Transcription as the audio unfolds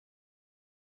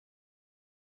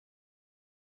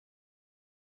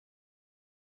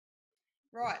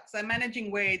Right, so managing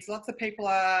weeds. Lots of people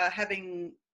are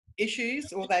having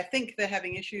issues, or they think they're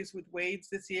having issues with weeds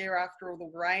this year after all the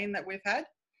rain that we've had.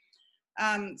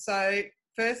 So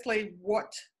firstly,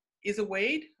 what is a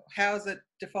weed? How is it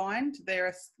defined? There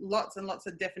are lots and lots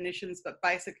of definitions, but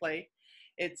basically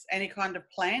it's any kind of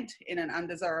plant in an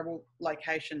undesirable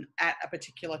location at a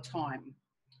particular time.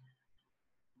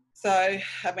 So,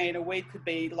 I mean, a weed could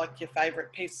be like your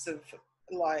favourite piece of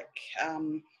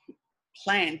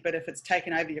plant, but if it's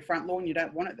taken over your front lawn, you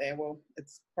don't want it there, well,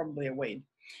 it's probably a weed.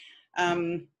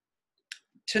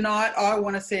 Tonight, I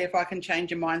want to see if I can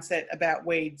change your mindset about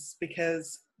weeds,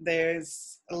 because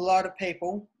there's a lot of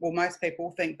people, well, most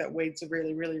people think that weeds are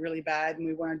really, really, really bad, and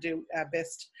we want to do our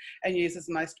best and use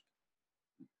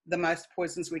the most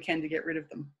poisons we can to get rid of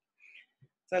them.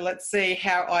 So let's see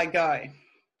how I go.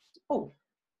 Oh,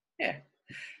 yeah.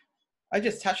 I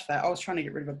just touched that. I was trying to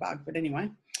get rid of a bug, but anyway.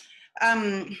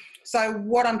 So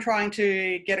what I'm trying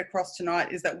to get across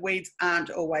tonight is that weeds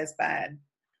aren't always bad.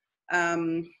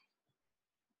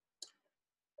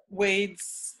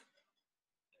 Weeds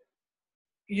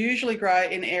usually grow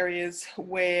in areas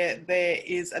where there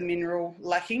is a mineral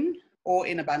lacking or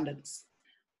in abundance.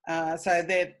 So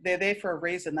they're there for a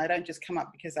reason. They don't just come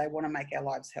up because they want to make our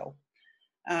lives hell.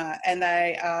 And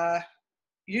they are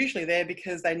usually there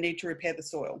because they need to repair the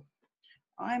soil.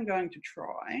 I'm going to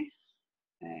try,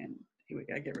 and here we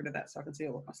go, get rid of that so I can see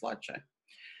all of my slideshow.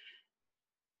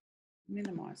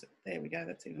 Minimise it. There we go,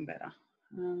 that's even better.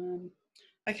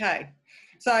 Okay,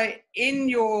 so in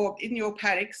your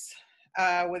paddocks,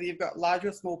 whether you've got large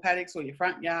or small paddocks or your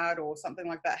front yard or something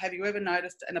like that, have you ever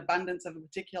noticed an abundance of a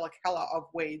particular colour of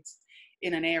weeds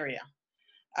in an area,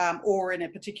 or in a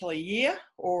particular year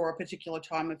or a particular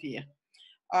time of year?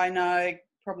 I know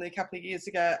probably a couple of years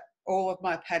ago, all of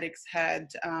my paddocks had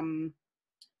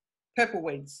purple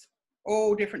weeds,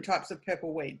 all different types of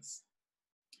purple weeds.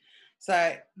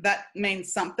 So that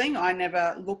means something. I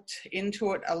never looked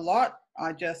into it a lot.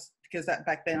 Because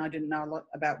back then I didn't know a lot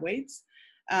about weeds.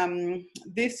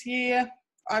 This year,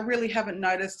 I really haven't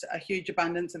noticed a huge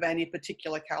abundance of any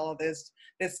particular colour. There's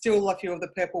still a few of the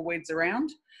purple weeds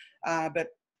around, but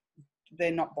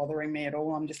they're not bothering me at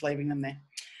all. I'm just leaving them there.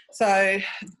 So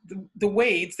the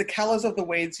weeds, the colours of the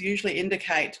weeds usually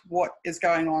indicate what is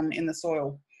going on in the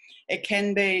soil. It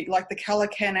can be, like, the colour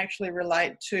can actually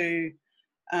relate to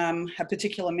a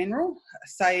particular mineral.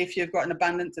 Say if you've got an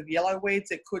abundance of yellow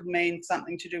weeds, it could mean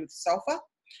something to do with sulphur.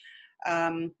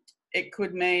 It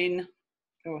could mean,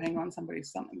 oh, hang on,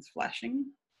 something's flashing.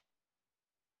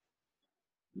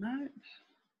 No?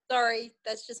 Sorry,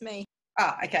 that's just me.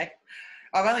 Ah, okay.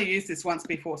 I've only used this once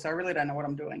before, so I really don't know what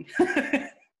I'm doing.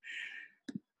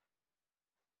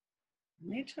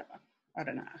 I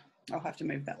don't know. I'll have to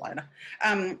move that later.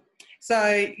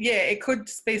 So yeah, it could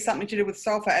be something to do with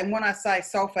sulphur. And when I say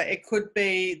sulphur, it could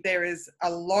be there is a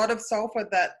lot of sulphur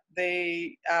that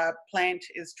the plant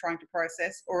is trying to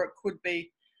process, or it could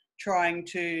be trying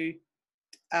to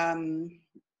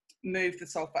move the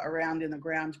sulphur around in the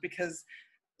ground, because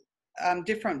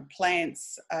different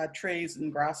plants, trees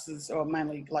and grasses, or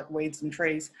mainly like weeds and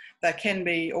trees, they can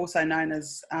be also known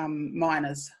as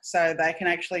miners. So they can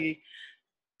actually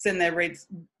send their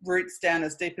roots down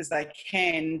as deep as they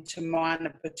can to mine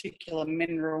a particular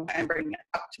mineral and bring it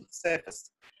up to the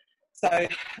surface. So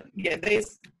yeah, the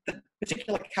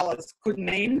particular colours could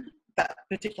mean that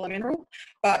particular mineral,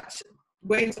 but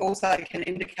weeds also can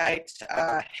indicate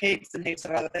heaps and heaps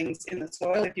of other things in the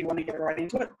soil if you want to get right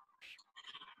into it.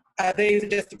 These are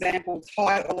just examples: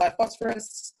 high or low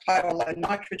phosphorus, high or low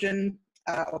nitrogen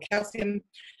or calcium.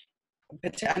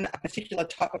 A particular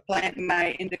type of plant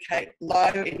may indicate low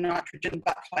in nitrogen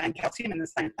but high in calcium in the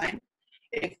same plant,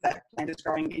 if that plant is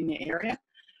growing in your area.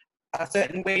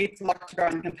 Certain weeds like to grow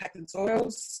in compacted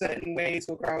soils. Certain weeds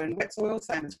will grow in wet soils,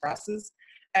 same as grasses.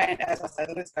 And as I say,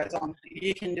 the list goes on.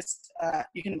 You can just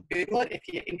you can Google it if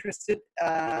you're interested.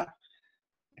 I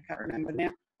can't remember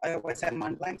now. I always have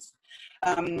mind blanks.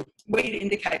 Weed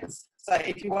indicators. So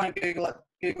if you want to Google it,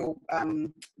 Google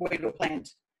weed or plant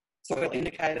soil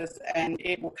indicators, and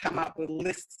it will come up with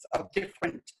lists of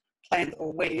different plants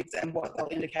or weeds and what they'll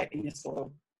indicate in your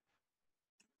soil.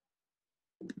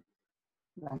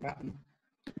 Wrong button.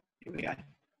 Here we go.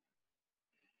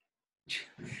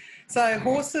 So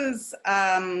horses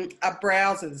are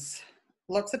browsers.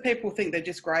 Lots of people think they're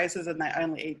just grazers and they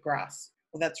only eat grass.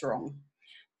 Well, that's wrong.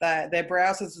 They're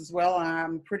browsers as well.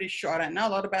 I'm pretty sure, I don't know a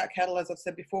lot about cattle, as I've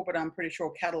said before, but I'm pretty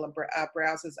sure cattle are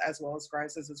browsers as well as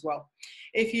grazers as well.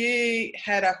 If you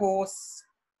had a horse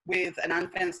with an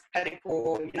unfenced paddock,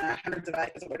 or hundreds of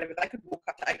acres or whatever, they could walk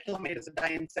up to 8 kilometres a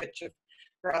day in search of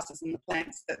grasses and the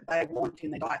plants that they want in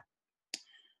their diet.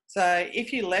 So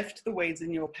if you left the weeds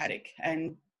in your paddock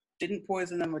and didn't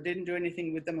poison them or didn't do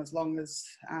anything with them, as long as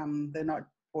they're not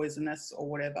poisonous or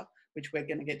whatever, which we're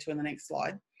going to get to in the next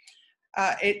slide,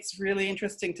 it's really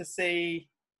interesting to see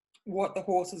what the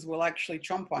horses will actually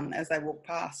chomp on as they walk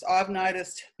past. I've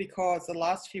noticed, because the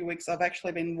last few weeks I've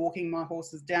actually been walking my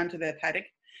horses down to their paddock,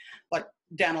 like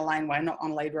down a laneway, not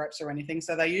on lead ropes or anything.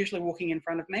 So they're usually walking in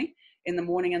front of me in the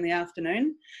morning and the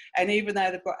afternoon. And even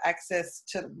though they've got access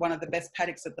to one of the best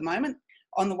paddocks at the moment,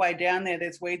 on the way down there,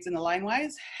 there's weeds in the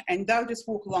laneways, and they'll just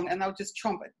walk along and they'll just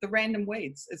chomp at the random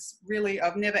weeds. It's really,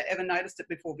 I've never ever noticed it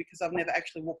before, because I've never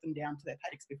actually walked them down to their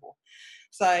paddocks before.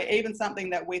 So even something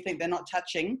that we think they're not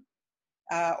touching,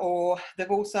 or they've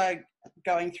also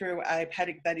going through a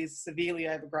paddock that is severely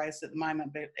overgrazed at the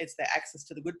moment, but it's their access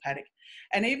to the good paddock.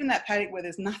 And even that paddock where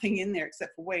there's nothing in there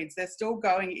except for weeds, they're still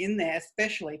going in there,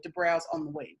 especially to browse on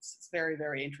the weeds. It's very,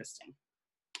 very interesting.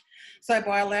 So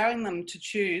by allowing them to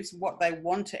choose what they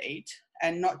want to eat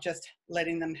and not just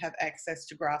letting them have access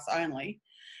to grass only,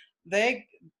 they're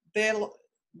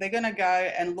going to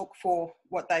go and look for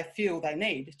what they feel they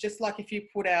need. Just like if you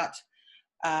put out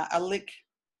a lick,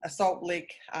 a salt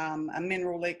lick, a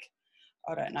mineral lick,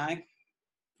 I don't know,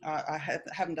 I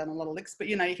haven't done a lot of licks, but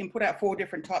you know, you can put out 4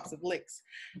 different types of licks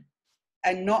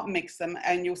and not mix them,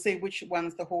 and you'll see which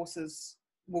ones the horses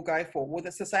will go for. Well,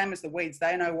 it's the same as the weeds.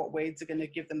 They know what weeds are going to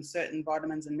give them certain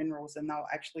vitamins and minerals, and they'll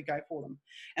actually go for them.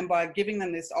 And by giving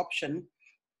them this option,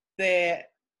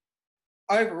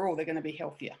 overall they're going to be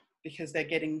healthier, because they're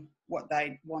getting what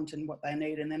they want and what they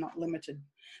need, and they're not limited.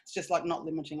 It's just like not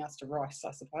limiting us to rice,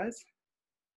 I suppose.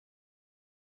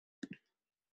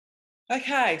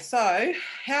 Okay, so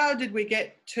how did we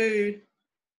get to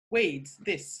weeds?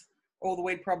 All the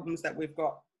weed problems that we've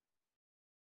got.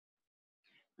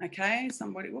 Okay,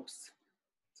 whoops,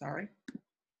 sorry,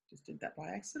 just did that by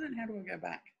accident. How do I go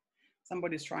back?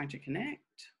 Somebody's trying to connect.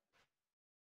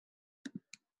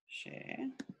 Share.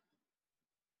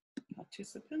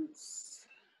 Participants.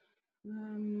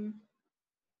 I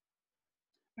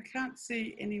can't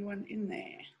see anyone in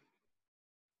there.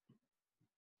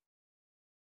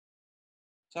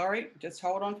 Sorry, just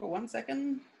hold on for 1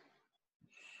 second.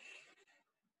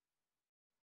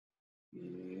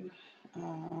 You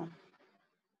are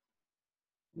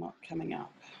not coming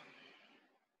up.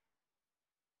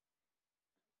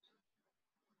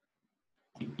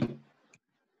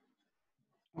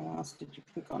 How else did you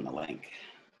click on the link?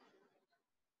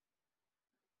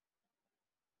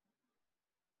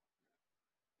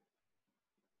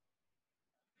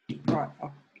 Right,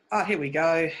 oh, here we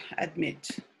go, admit.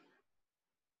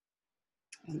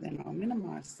 And then I'll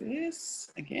minimize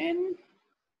this again.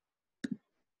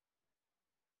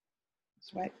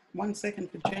 Let's wait 1 second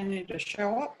for Jenny to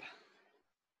show up.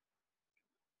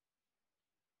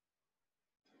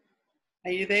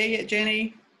 Are you there yet,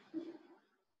 Jenny?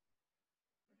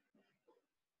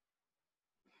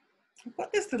 I've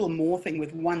got this little more thing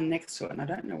with 1 next to it, and I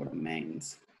don't know what it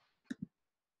means.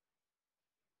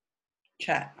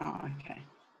 Chat, oh, okay.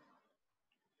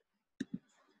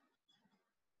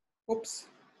 Oops,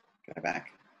 go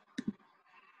back.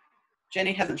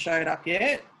 Jenny hasn't showed up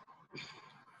yet.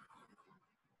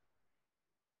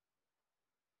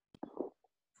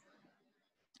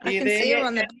 I can see her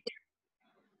on the...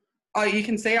 Oh, you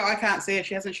can see her? I can't see her.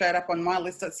 She hasn't showed up on my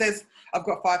list. It says I've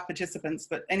got 5 participants,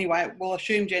 but anyway, we'll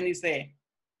assume Jenny's there.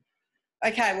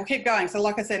 Okay, we'll keep going. So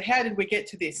like I said, how did we get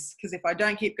to this? Because if I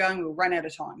don't keep going, we'll run out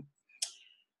of time.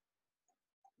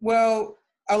 Well,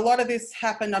 a lot of this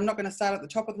happened, I'm not going to start at the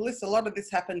top of the list, a lot of this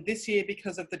happened this year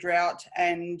because of the drought,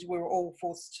 and we were all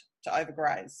forced to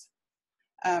overgraze.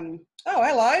 Oh,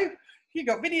 hello, you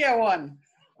got video on.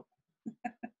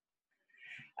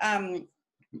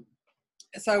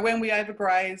 So when we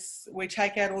overgraze, we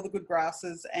take out all the good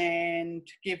grasses and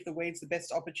give the weeds the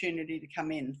best opportunity to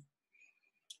come in.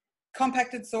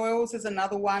 Compacted soils is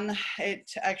another one.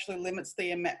 It actually limits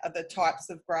the types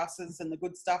of grasses and the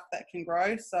good stuff that can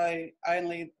grow. So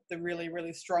only the really,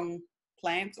 really strong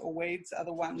plants or weeds are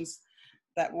the ones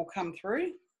that will come through. I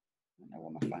don't know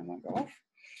why my phone won't go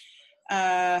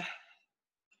off.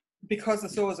 Because the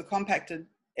soils are compacted,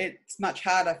 it's much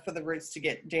harder for the roots to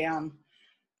get down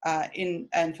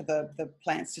and for the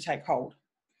plants to take hold.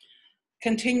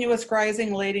 Continuous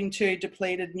grazing leading to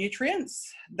depleted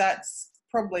nutrients. That's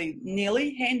probably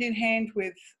nearly hand in hand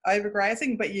with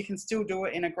overgrazing, but you can still do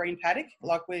it in a green paddock.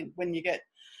 Like when you get,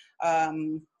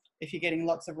 if you're getting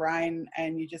lots of rain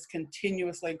and you're just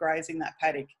continuously grazing that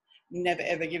paddock, never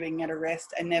ever giving it a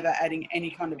rest and never adding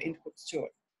any kind of inputs to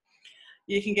it.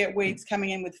 You can get weeds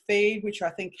coming in with feed, which I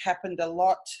think happened a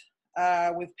lot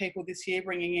with people this year,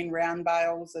 bringing in round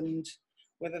bales and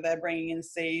whether they're bringing in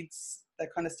seeds,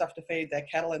 that kind of stuff to feed their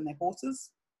cattle and their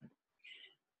horses.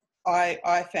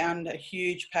 I found a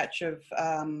huge patch of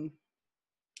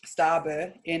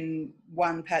starburr in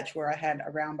one patch where I had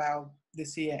a round bale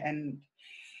this year, and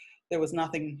there was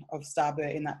nothing of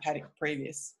starburr in that paddock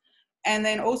previous. And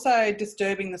then also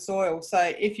disturbing the soil.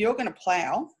 So if you're going to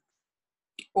plough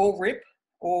or rip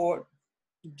or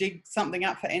dig something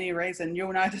up for any reason,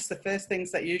 you'll notice the first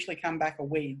things that usually come back are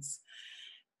weeds.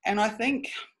 And I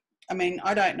think, I mean,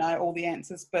 I don't know all the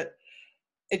answers, but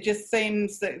it just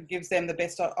seems that it gives them the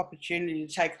best opportunity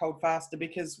to take hold faster,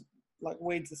 because like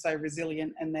weeds are so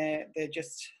resilient, and they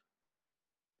just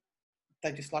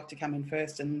like to come in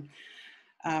first and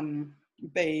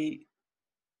be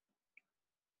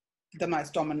the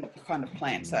most dominant kind of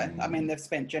plant. So, I mean, they've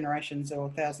spent generations or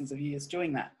thousands of years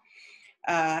doing that.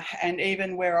 And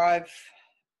even where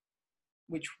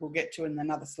which we'll get to in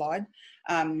another slide,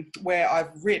 where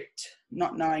I've ripped,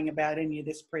 not knowing about any of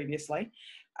this previously,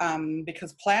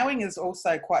 because ploughing is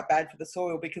also quite bad for the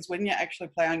soil, because when you're actually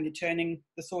ploughing, you're turning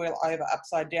the soil over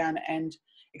upside down and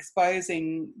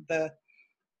exposing the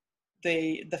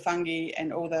fungi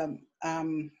and all the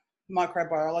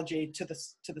microbiology to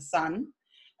the sun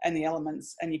and the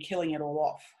elements, and you're killing it all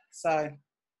off. So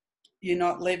you're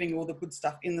not leaving all the good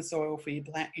stuff in the soil for your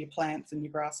plants and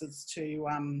your grasses to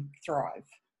thrive.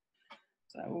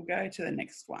 So we'll go to the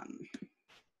next one.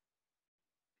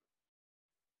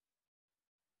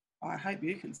 I hope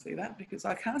you can see that, because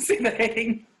I can't see the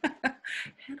heading.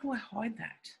 How do I hide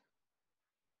that?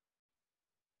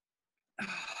 Oh,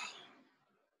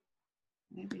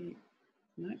 maybe,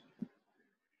 no.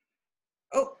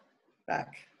 Oh,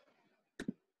 back.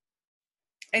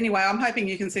 Anyway, I'm hoping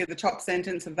you can see the top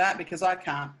sentence of that, because I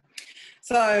can't.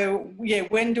 So, yeah,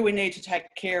 when do we need to take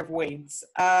care of weeds?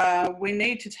 We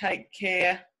need to take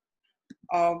care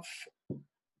of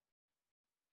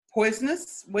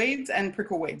poisonous weeds and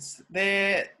prickle weeds.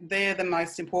 They're the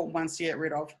most important ones to get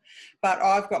rid of. But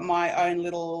I've got my own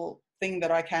little thing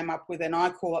that I came up with, and I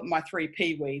call it my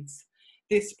 3P weeds.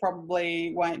 This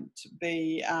probably won't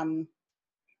be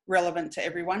relevant to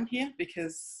everyone here,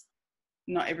 because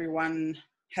not everyone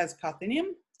has Parthenium.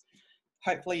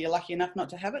 Hopefully you're lucky enough not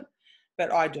to have it,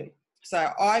 but I do.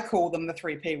 So I call them the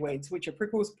 3P weeds, which are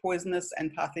prickles, poisonous,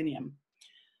 and Parthenium.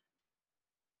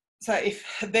 So if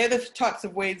they're the types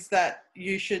of weeds that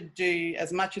you should do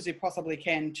as much as you possibly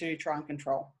can to try and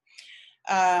control.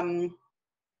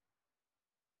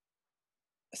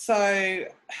 So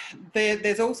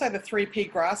there's also the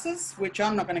 3P grasses, which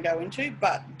I'm not going to go into,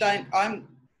 but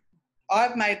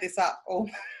I've made this up all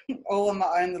on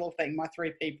my own little thing, my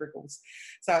 3P prickles.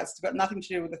 So it's got nothing to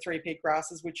do with the 3P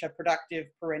grasses, which are productive,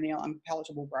 perennial and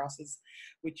palatable grasses,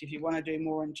 which if you want to do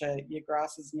more into your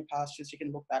grasses and your pastures, you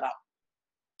can look that up.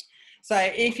 So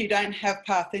if you don't have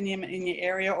Parthenium in your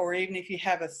area, or even if you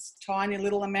have a tiny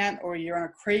little amount, or you're on a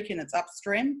creek and it's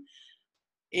upstream,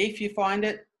 if you find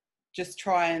it, just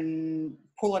try and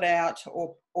pull it out,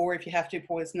 or if you have to,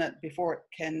 poison it before it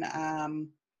can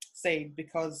seed,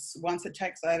 because once it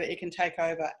takes over, it can take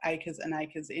over acres and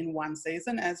acres in one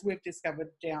season, as we've discovered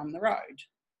down the road.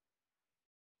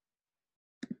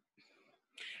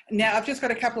 Now, I've just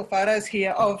got a couple of photos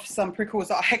here of some prickles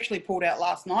I actually pulled out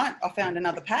last night. I found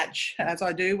another patch, as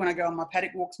I do when I go on my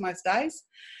paddock walks most days.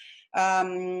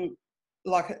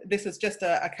 Like this is just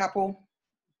a couple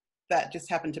that just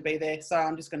happened to be there. So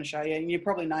I'm just going to show you, and you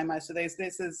probably know most of these.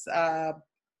 This is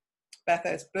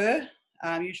Bathurst burr.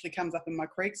 Usually comes up in my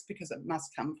creeks because it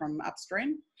must come from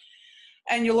upstream.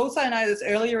 And you'll also notice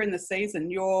earlier in the season,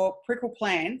 your prickle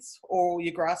plants or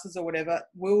your grasses or whatever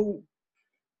will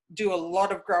do a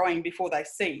lot of growing before they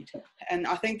seed. And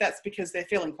I think that's because they're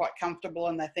feeling quite comfortable,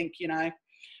 and they think, you know,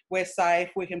 we're safe,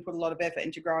 we can put a lot of effort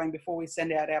into growing before we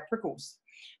send out our prickles.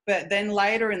 But then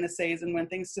later in the season, when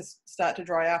things just start to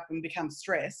dry up and become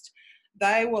stressed,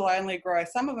 they will only grow,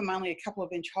 some of them only a couple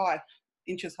of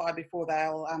inches high before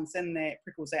they'll send their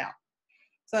prickles out.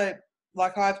 So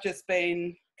like I've just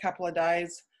been a couple of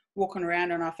days walking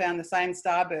around, and I found the same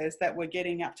starburrs that were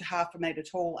getting up to 1/2 metre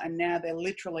tall, and now they're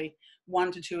literally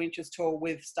 1 to 2 inches tall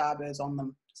with starburrs on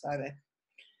them. So they're,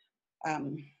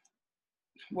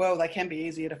 well, they can be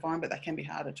easier to find, but they can be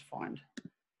harder to find.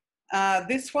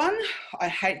 This one, I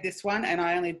hate this one, and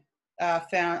I only I've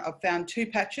found 2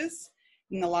 patches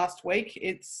in the last week.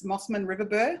 It's Mossman River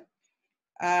burr.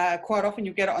 Quite often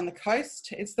you get it on the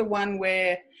coast. It's the one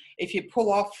where if you pull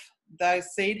off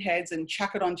those seed heads and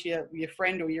chuck it onto your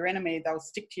friend or your enemy, they'll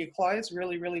stick to your clothes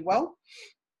really, really well.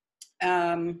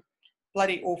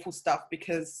 Bloody awful stuff,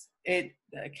 because it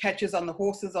catches on the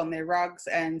horses, on their rugs,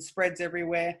 and spreads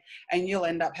everywhere, and you'll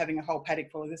end up having a whole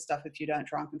paddock full of this stuff if you don't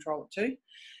try and control it too.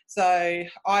 So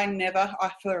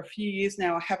for a few years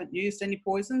now, I haven't used any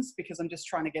poisons because I'm just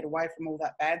trying to get away from all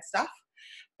that bad stuff.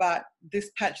 But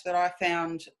this patch that I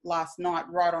found last night,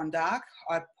 right on dark,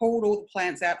 I pulled all the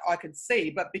plants out I could see,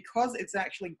 but because it's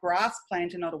actually grass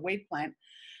plant and not a weed plant,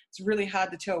 it's really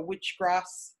hard to tell which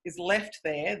grass is left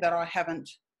there that I haven't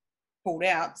pulled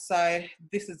out. So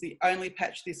this is the only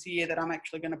patch this year that I'm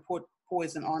actually going to put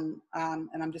poison on,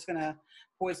 and I'm just going to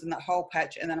poison that whole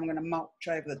patch, and then I'm going to mulch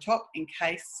over the top in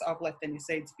case I've left any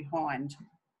seeds behind.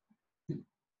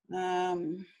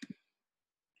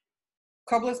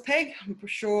 Cobbler's peg, I'm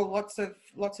sure lots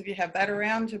of you have that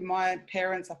around. My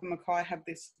parents up in Mackay have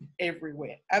this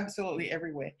everywhere, absolutely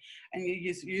everywhere. And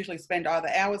you usually spend either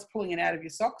hours pulling it out of your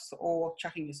socks or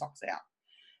chucking your socks out.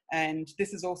 And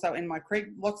this is also in my creek.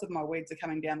 Lots of my weeds are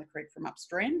coming down the creek from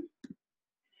upstream.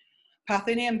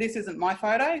 Parthenium, this isn't my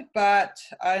photo, but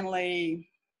only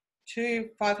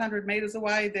 500 metres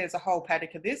away, there's a whole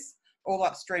paddock of this, all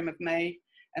upstream of me.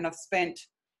 And I've spent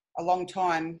a long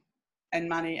time and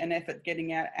money and effort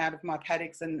getting out of my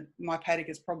paddocks, and my paddock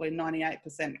is probably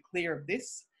 98% clear of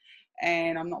this,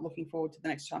 and I'm not looking forward to the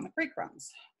next time the creek runs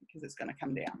because it's going to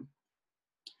come down.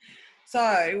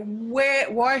 So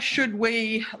why should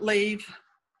we leave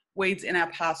weeds in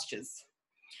our pastures?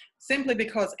 Simply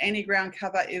because any ground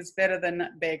cover is better than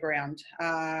bare ground.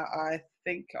 I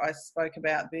think I spoke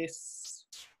about this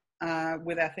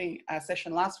with our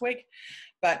session last week,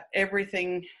 but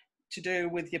everything to do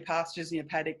with your pastures and your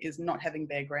paddock is not having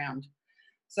bare ground.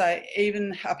 So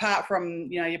even apart from,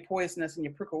 you know, your poisonous and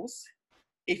your prickles,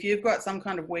 if you've got some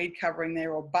kind of weed covering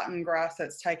there or button grass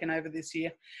that's taken over this year,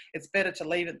 it's better to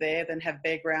leave it there than have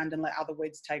bare ground and let other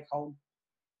weeds take hold.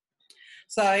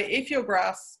 So if your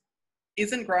grass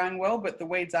isn't growing well, but the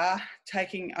weeds are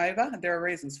taking over, there are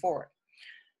reasons for it.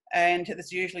 And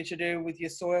it's usually to do with your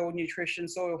soil nutrition,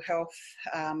 soil health,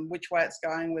 which way it's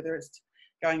going, whether it's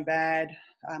going bad,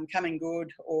 coming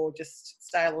good, or just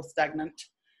stale or stagnant.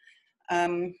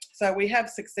 So we have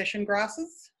succession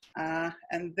grasses,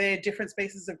 and they're different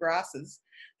species of grasses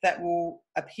that will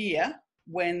appear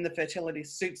when the fertility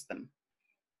suits them.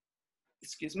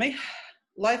 Excuse me.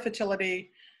 Low fertility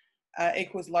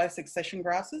equals low succession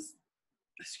grasses.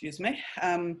 Excuse me.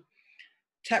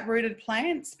 Tap-rooted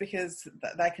plants, because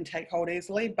they can take hold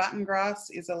easily. Button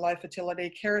grass is a low fertility.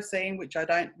 Kerosene, which I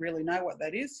don't really know what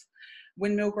that is.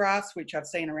 Windmill grass, which I've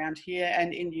seen around here,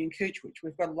 and Indian cooch, which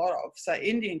we've got a lot of. So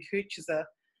Indian cooch is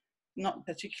not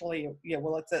particularly,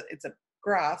 it's a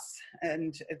grass,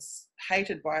 and it's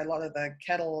hated by a lot of the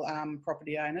cattle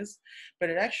property owners, but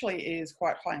it actually is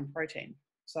quite high in protein.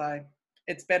 So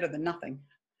it's better than nothing,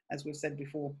 as we've said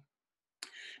before.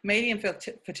 Medium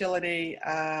fertility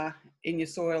in your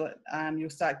soil, you'll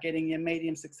start getting your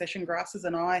medium succession grasses,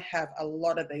 and I have a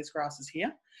lot of these grasses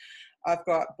here. I've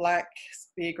got black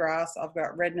speargrass, I've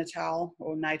got red natal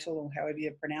or natal, or however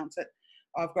you pronounce it.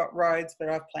 I've got Rhodes, but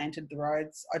I've planted the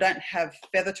Rhodes. I don't have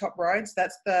feathertop Rhodes.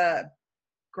 That's the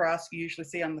grass you usually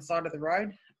see on the side of the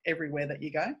road everywhere that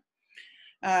you go.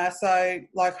 So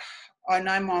like, I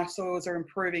know my soils are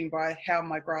improving by how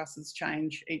my grasses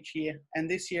change each year. And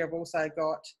this year I've also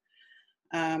got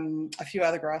a few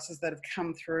other grasses that have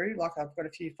come through. Like I've got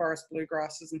a few forest blue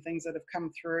grasses and things that have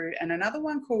come through. And another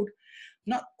one called,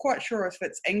 not quite sure if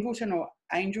it's Angleton or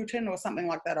Angelton or something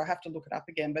like that. I'll have to look it up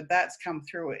again, but that's come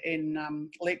through in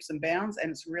leaps and bounds,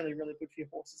 and it's really, really good for your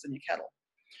horses and your cattle.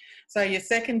 So your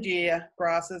second year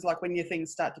grasses, like when your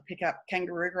things start to pick up,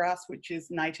 kangaroo grass, which is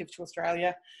native to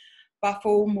Australia,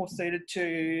 buffel, more suited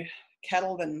to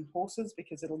cattle than horses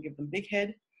because it'll give them big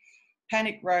head,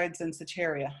 panic Rhodes, and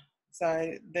Soteria.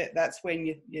 So that's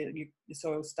when your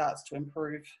soil starts to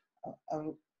improve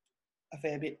a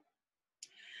fair bit.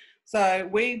 So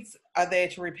weeds are there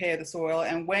to repair the soil,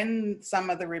 and when some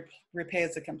of the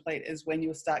repairs are complete is when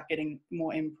you'll start getting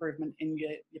more improvement in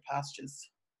your pastures.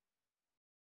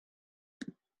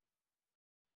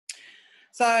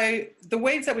 So the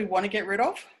weeds that we want to get rid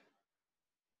of,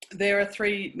 there are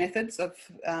 3 methods of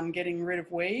getting rid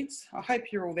of weeds. I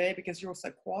hope you're all there because you're all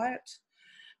so quiet.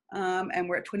 And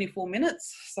we're at 24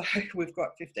 minutes, so we've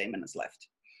got 15 minutes left.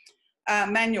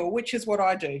 Manual, which is what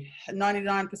I do,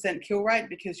 99% kill rate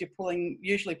because you're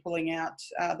usually pulling out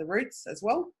the roots as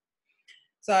well.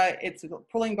 So it's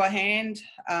pulling by hand,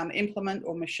 implement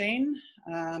or machine.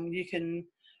 I've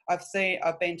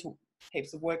been to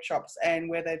heaps of workshops and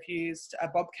where they've used a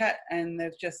bobcat and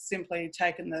they've just simply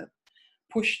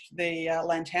pushed the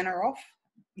lantana off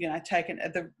you know, taken,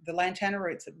 the lantana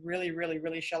roots are really, really,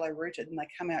 really shallow rooted and they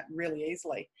come out really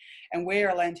easily. And where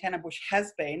a lantana bush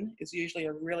has been is usually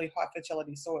a really high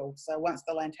fertility soil. So once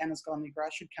the lantana's gone, the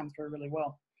grass should come through really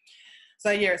well.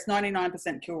 So yeah, it's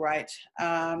 99% kill rate.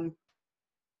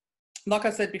 Like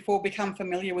I said before, become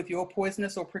familiar with your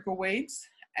poisonous or prickle weeds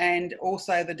and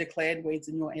also the declared weeds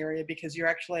in your area, because you're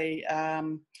actually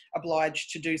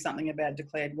obliged to do something about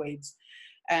declared weeds.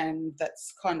 And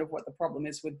that's kind of what the problem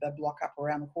is with the block up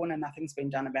around the corner. Nothing's been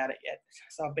done about it yet.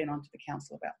 So I've been on to the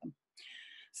council about them.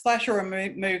 Slash or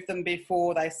remove them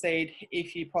before they seed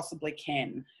if you possibly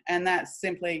can. And that's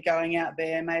simply going out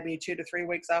there maybe 2 to 3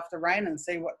 weeks after rain and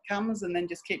see what comes, and then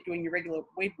just keep doing your regular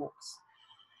weed walks.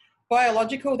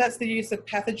 Biological, that's the use of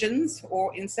pathogens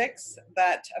or insects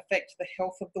that affect the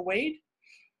health of the weed.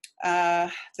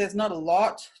 There's not a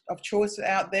lot of choice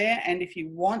out there, and if you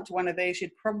want one of these,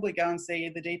 you'd probably go and see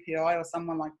the DPI or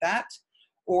someone like that,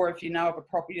 or if you know of a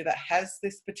property that has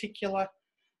this particular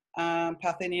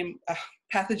pathogen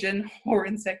or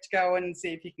insect, go and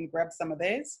see if you can grab some of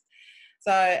theirs.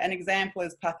 So an example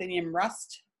is Parthenium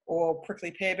rust or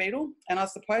prickly pear beetle, and I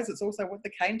suppose it's also with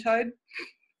the cane toad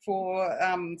for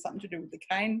something to do with the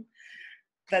cane.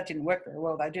 That didn't work very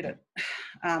well, they did it.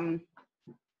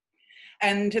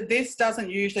 And this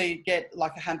doesn't usually get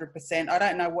like 100%. I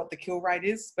don't know what the kill rate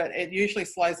is, but it usually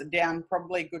slows it down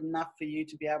probably good enough for you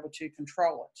to be able to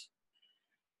control it.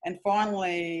 And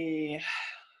finally,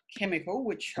 chemical,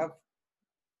 which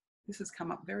this has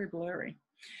come up very blurry.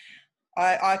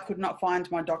 I could not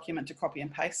find my document to copy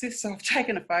and paste this, so I've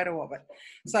taken a photo of it.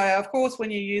 So of course,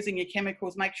 when you're using your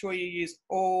chemicals, make sure you use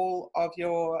all of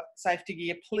your safety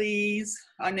gear, please.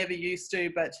 I never used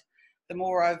to, but the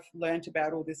more I've learned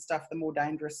about all this stuff, the more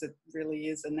dangerous it really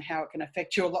is and how it can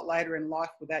affect you a lot later in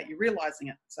life without you realising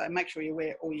it. So make sure you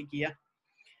wear all your gear.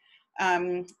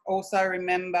 Also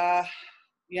remember,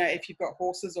 you know, if you've got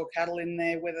horses or cattle in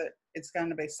there, whether it's going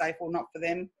to be safe or not for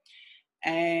them.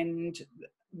 And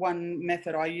one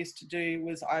method I used to do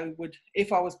was I would,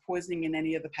 if I was poisoning in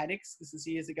any of the paddocks, this is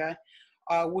years ago,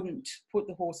 I wouldn't put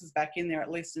the horses back in there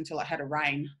at least until it had a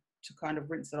rain to kind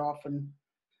of rinse it off and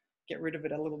get rid of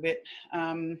it a little bit.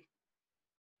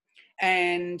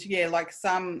 And yeah, like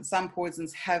some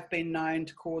poisons have been known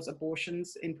to cause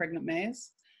abortions in pregnant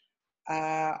mares.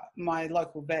 My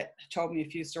local vet told me a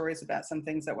few stories about some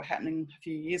things that were happening a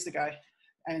few years ago,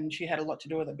 and she had a lot to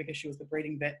do with it because she was the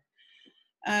breeding vet.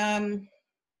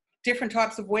 Different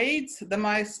types of weeds. The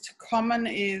most common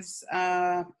is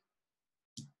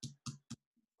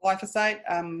glyphosate.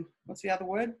 What's the other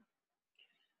word?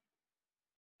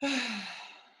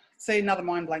 See, another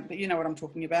mind blank, but you know what I'm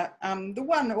talking about. The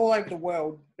one all over the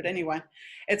world, but anyway,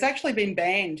 it's actually been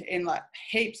banned in like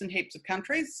heaps and heaps of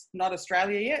countries, not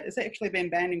Australia yet. It's actually been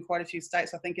banned in quite a few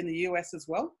states, I think in the US as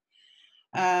well.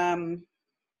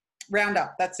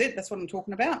 Roundup, that's it, that's what I'm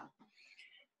talking about.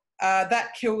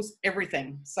 That kills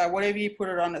everything. So whatever you put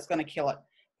it on, it's going to kill it.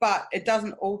 But it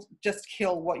doesn't all just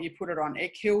kill what you put it on.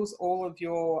 It kills all of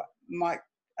your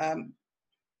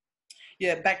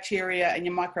bacteria and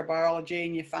your microbiology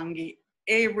and your fungi,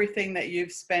 everything that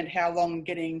you've spent how long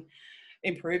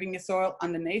improving your soil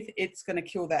underneath, it's going to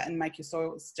kill that and make your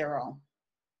soil sterile.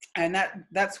 And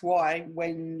that's why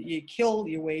when you kill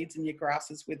your weeds and your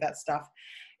grasses with that stuff,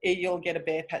 you'll get a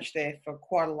bare patch there for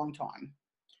quite a long time.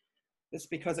 It's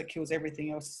because it kills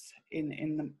everything else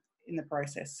in the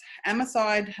process.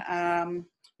 Amicide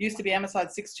used to be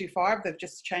Amicide 625. They've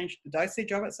just changed the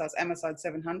dosage of it, so it's Amicide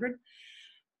 700.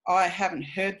 I haven't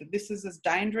heard that this is as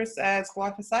dangerous as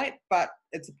glyphosate, but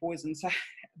it's a poison. So,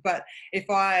 but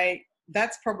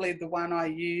that's probably the one I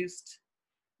used,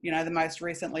 you know, the most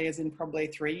recently, as in probably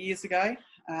 3 years ago,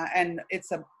 and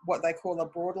it's what they call a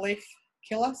broadleaf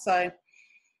killer. So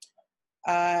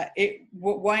it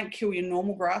won't kill your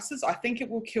normal grasses. I think it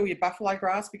will kill your buffalo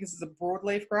grass because it's a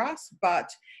broadleaf grass,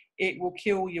 but it will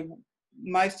kill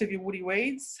most of your woody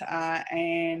weeds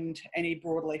and any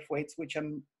broadleaf weeds, which are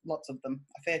lots of them,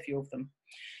 a fair few of them.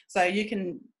 So you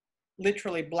can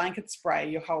literally blanket spray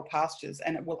your whole pastures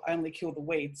and it will only kill the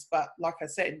weeds. But like I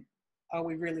said, are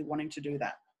we really wanting to do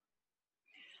that?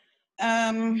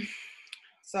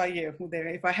 So yeah, well there,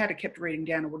 if I had kept reading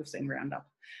down, I would have seen Roundup.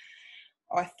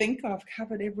 I think I've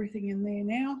covered everything in there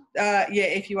now. Yeah,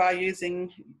 if you are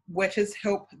using wetters,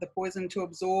 help the poison to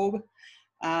absorb.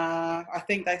 I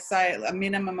think they say a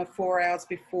minimum of 4 hours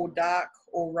before dark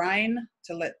or rain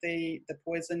to let the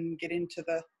poison get into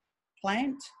the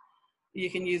plant. You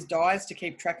can use dyes to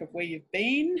keep track of where you've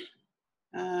been.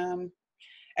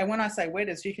 And when I say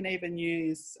wetters, you can even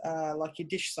use like your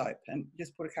dish soap and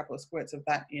just put a couple of squirts of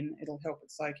that in. It'll help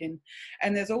it soak in.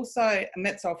 And there's also a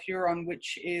metsulfuron,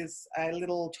 which is a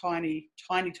little tiny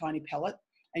pellet.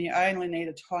 And you only need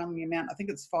a tiny amount. I think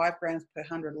it's 5 grams per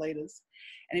 100 litres.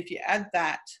 And if you add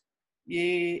that,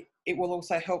 it will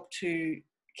also help to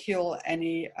kill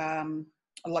any,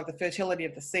 like the fertility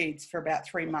of the seeds for about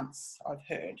 3 months, I've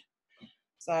heard.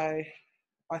 So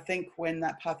I think when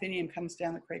that Parthenium comes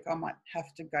down the creek, I might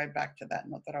have to go back to that,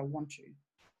 not that I want to.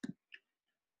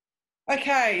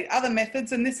 Okay, other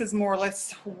methods, and this is more or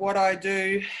less what I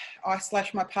do. I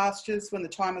slash my pastures when the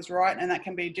time is right, and that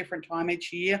can be a different time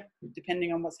each year,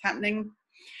 depending on what's happening.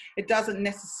 It doesn't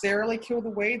necessarily kill the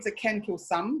weeds. It can kill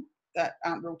some that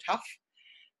aren't real tough,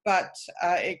 but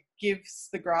it gives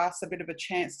the grass a bit of a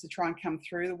chance to try and come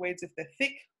through the weeds if they're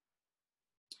thick.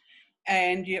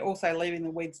 And you're also leaving the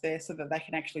weeds there so that they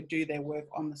can actually do their work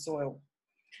on the soil.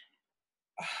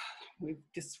 We've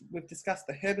discussed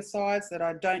the herbicides that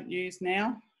I don't use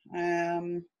now.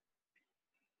 And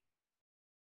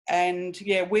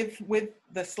yeah, with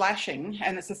the slashing,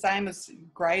 and it's the same as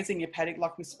grazing your paddock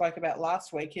like we spoke about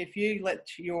last week. If you let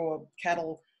your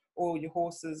cattle or your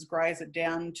horses graze it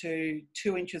down to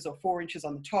 2 inches or 4 inches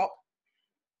on the top,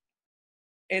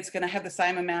 it's going to have the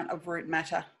same amount of root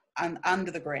matter under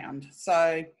the ground.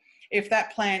 So if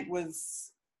that plant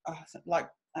was like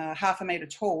half a metre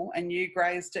tall and you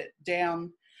grazed it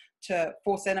down to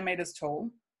 4 centimetres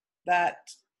tall, that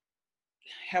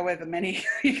however many,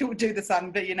 you could do the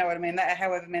sum, but you know what I mean, that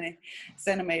however many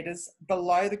centimetres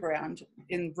below the ground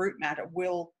in root matter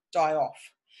will die off,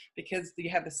 because you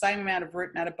have the same amount of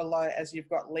root matter below as you've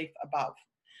got leaf above.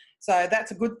 So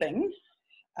that's a good thing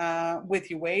with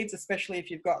your weeds, especially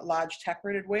if you've got large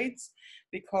taprooted weeds,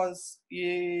 because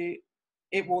it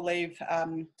will leave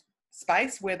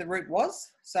space where the root was.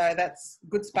 So that's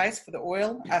good space for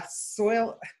the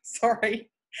soil,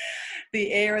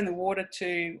 the air and the water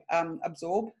to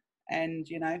absorb, and,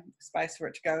 you know, space for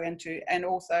it to go into. And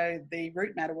also the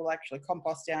root matter will actually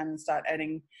compost down and start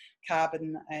adding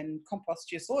carbon and compost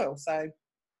to your soil. So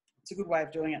it's a good way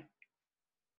of doing it.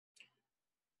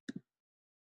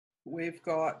 We've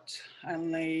got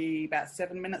only about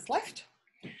 7 minutes left.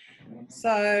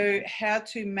 So how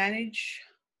to manage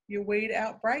your weed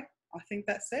outbreak, I think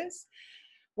that says.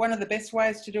 One of the best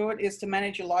ways to do it is to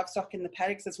manage your livestock in the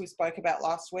paddocks, as we spoke about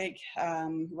last week,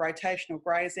 rotational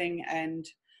grazing, and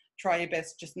try your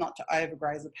best just not to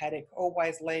overgraze a paddock.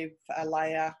 Always leave a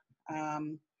layer,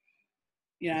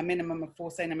 you know, a minimum of 4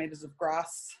 centimetres of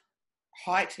grass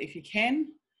height if you can.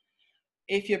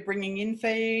 If you're bringing in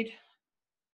feed,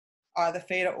 either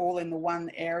feed it all in the one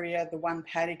area, the one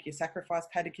paddock, your sacrifice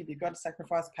paddock if you've got a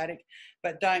sacrifice paddock,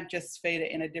 but don't just feed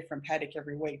it in a different paddock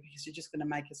every week, because you're just going to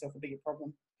make yourself a bigger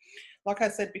problem. Like I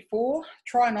said before,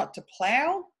 try not to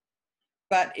plough,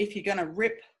 but if you're going to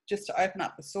rip just to open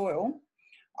up the soil,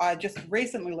 I just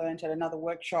recently learned at another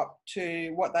workshop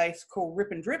to what they call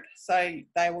rip and drip. So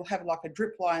they will have like a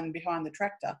drip line behind the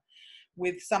tractor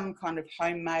with some kind of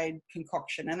homemade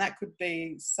concoction, and that could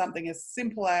be something as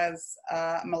simple as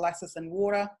molasses and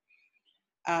water,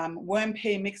 worm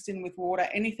pea mixed in with water,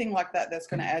 anything like that that's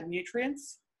going to add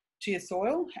nutrients to your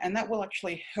soil. And that will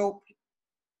actually help,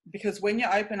 because when you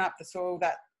open up the soil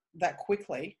that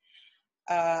quickly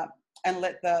and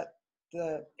let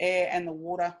the air and the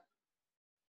water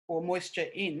or moisture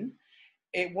in,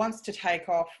 it wants to take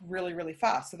off really, really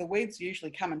fast. So the weeds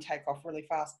usually come and take off really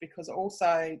fast, because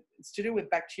also it's to do with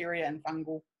bacteria and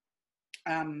fungal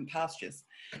pastures.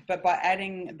 But by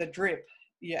adding the drip,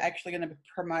 you're actually going to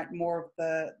promote more of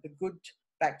the good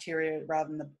bacteria rather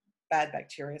than the bad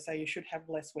bacteria. So you should have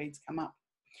less weeds come up.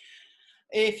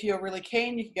 If you're really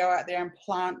keen, you can go out there and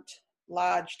plant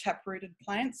large taprooted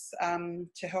plants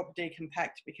to help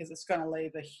decompact, because it's going to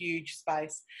leave a huge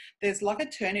space. There's like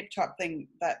a turnip type thing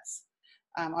that's,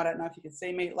 I don't know if you can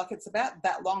see me, like it's about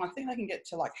that long. I think they can get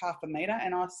to like half a metre,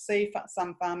 and I see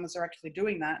some farmers are actually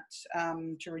doing that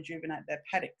to rejuvenate their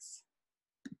paddocks.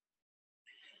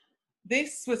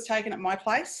 This was taken at my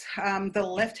place. The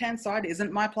left-hand side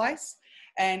isn't my place,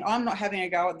 and I'm not having a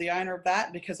go at the owner of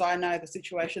that because I know the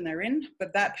situation they're in,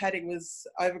 but that paddock was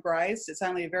overgrazed. It's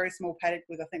only a very small paddock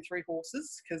with, I think, 3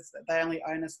 horses, because they only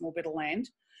own a small bit of land.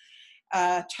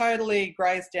 Totally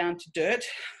grazed down to dirt,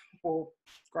 or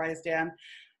grazed down,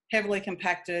 heavily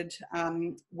compacted.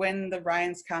 When the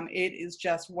rains come, it is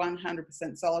just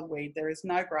 100% solid weed. There is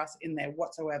no grass in there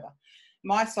whatsoever.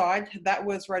 My side, that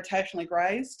was rotationally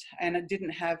grazed, and it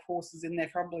didn't have horses in there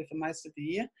probably for most of the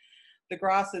year. The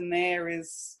grass in there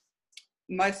is,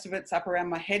 most of it's up around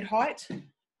my head height.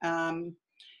 And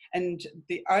And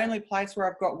the only place where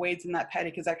I've got weeds in that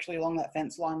paddock is actually along that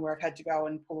fence line where I've had to go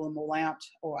and pull them all out,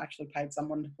 or actually paid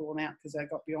someone to pull them out because they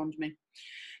got beyond me.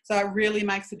 So it really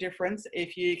makes a difference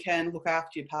if you can look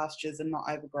after your pastures and not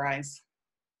overgraze.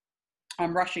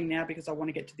 I'm rushing now because I want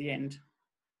to get to the end.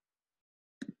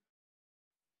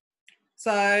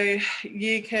 So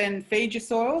you can feed your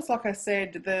soils. Like I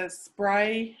said, the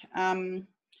spray,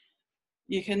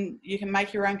 you can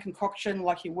make your own concoction,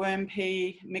 like your worm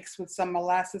pea mixed with some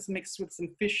molasses, mixed with some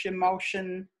fish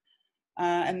emulsion.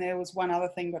 And there was one other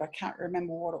thing, but I can't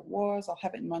remember what it was. I'll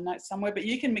have it in my notes somewhere. But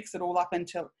you can mix it all up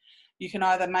until you can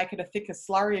either make it a thicker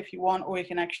slurry if you want, or you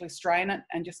can actually strain it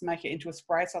and just make it into a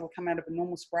spray. So it'll come out of a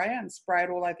normal sprayer and spray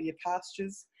it all over your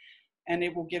pastures. And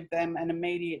it will give them an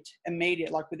immediate,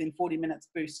 like within 40 minutes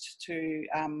boost to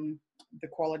the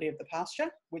quality of the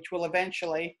pasture, which will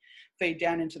eventually feed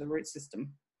down into the root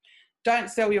system. Don't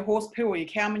sell your horse poo or your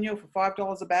cow manure for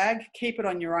 $5 a bag. Keep it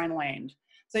on your own land.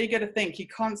 So you got to think,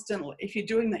 if you're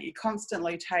doing that, you're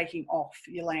constantly taking off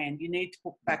your land. You need to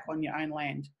put back on your own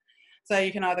land. So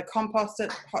you can either compost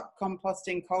it, hot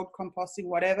composting, cold composting,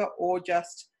 whatever, or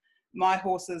just, my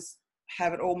horses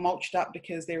have it all mulched up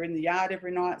because they're in the yard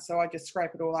every night. So I just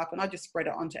scrape it all up and I just spread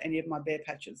it onto any of my bare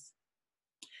patches.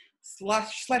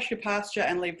 Slash your pasture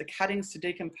and leave the cuttings to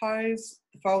decompose.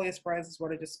 The foliar sprays is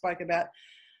what I just spoke about,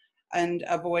 and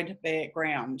avoid bare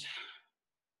ground.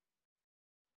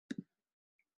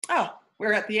 Oh,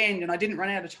 we're at the end and I didn't run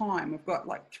out of time. We've got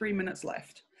like 3 minutes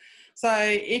left. So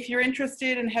if you're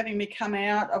interested in having me come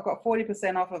out, I've got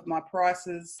 40% off of my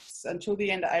prices until the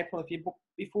end of April if you book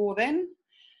before then.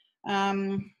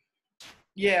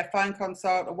 Yeah, phone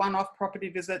consult, a one-off property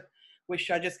visit,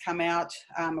 which I just come out.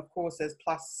 Of course, there's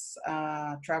plus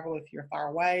travel if you're far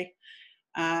away,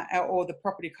 or the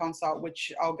property consult,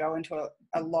 which I'll go into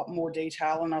a lot more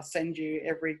detail, and I'll send you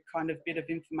every kind of bit of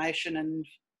information and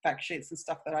fact sheets and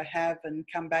stuff that I have, and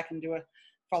come back and do a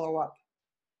follow-up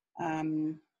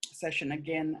session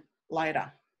again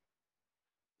later.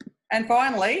 And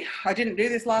finally, I didn't do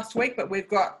this last week, but we've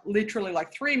got literally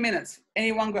like 3 minutes.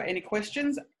 Anyone got any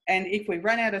questions? And if we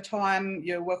run out of time,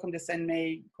 you're welcome to send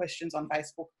me questions on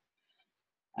Facebook.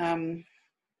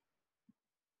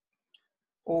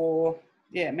 Or,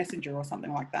 yeah, Messenger or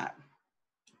something like that.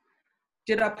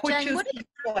 Did I put Jane, you...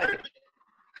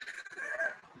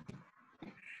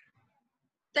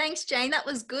 Thanks, Jane. That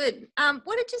was good.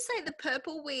 What did you say the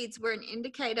purple weeds were an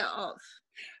indicator of?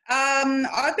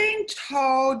 I've been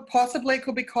told possibly it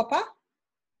could be copper.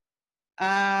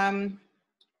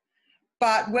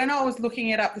 But when I was looking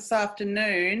it up this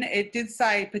afternoon, it did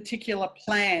say particular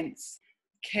plants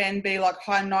can be like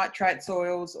high nitrate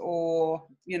soils or,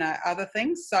 you know, other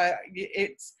things. So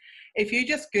it's, if you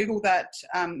just Google that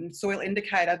soil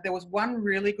indicator, there was one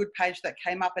really good page that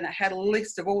came up and it had a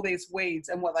list of all these weeds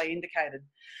and what they indicated.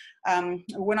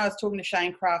 When I was talking to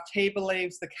Shane Craft, he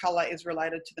believes the colour is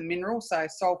related to the mineral. So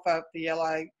sulphur for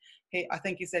yellow, I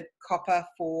think he said copper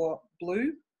for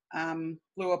blue,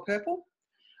 blue or purple.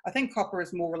 I think copper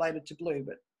is more related to blue,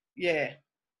 but yeah,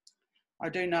 I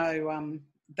do know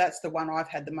that's the one I've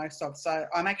had the most of. So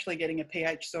I'm actually getting a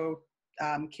pH soil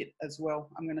kit as well.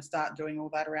 I'm going to start doing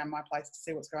all that around my place to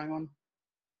see what's going on.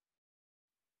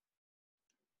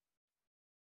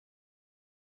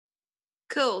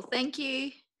 Cool, thank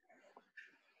you.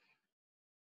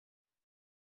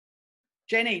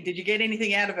 Jenny, did you get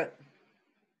anything out of it?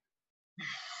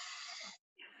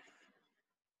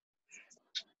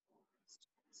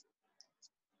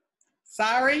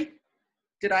 Sorry,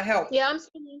 did I help? Yeah, I'm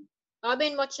still. I've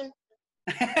been watching.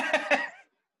 I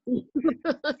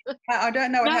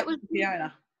don't know what happened to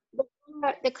Fiona.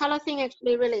 The colour thing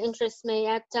actually really interests me.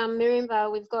 At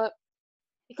Miriamvale, we've got,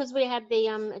 because we had the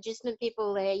adjustment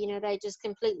people there, you know, they just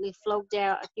completely flogged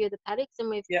out a few of the paddocks, and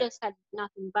we've just had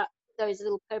nothing but those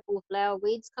little purple flower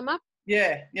weeds come up.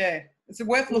 Yeah, yeah. It's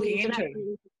worth looking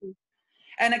into.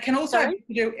 And it can also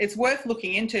it's worth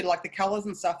looking into, like the colours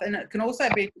and stuff, and it can also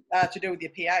be to do with your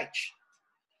pH.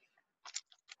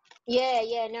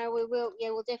 Yeah, no, we will. Yeah,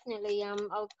 we'll definitely.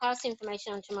 I'll pass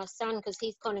information on to my son because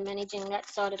he's kind of managing that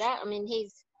side of that. I mean,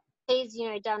 he's you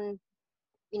know done,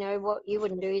 you know, what you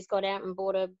wouldn't do. He's got out and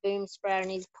bought a boom sprayer and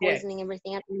he's poisoning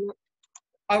everything up.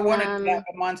 I wanted that,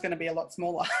 but mine's going to be a lot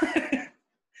smaller.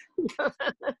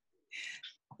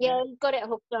 Yeah, he's got it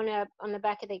hooked on the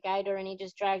back of the gator, and he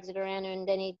just drags it around, and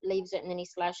then he leaves it, and then he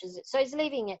slashes it. So he's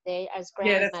leaving it there as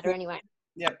ground matter anyway.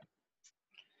 Yep.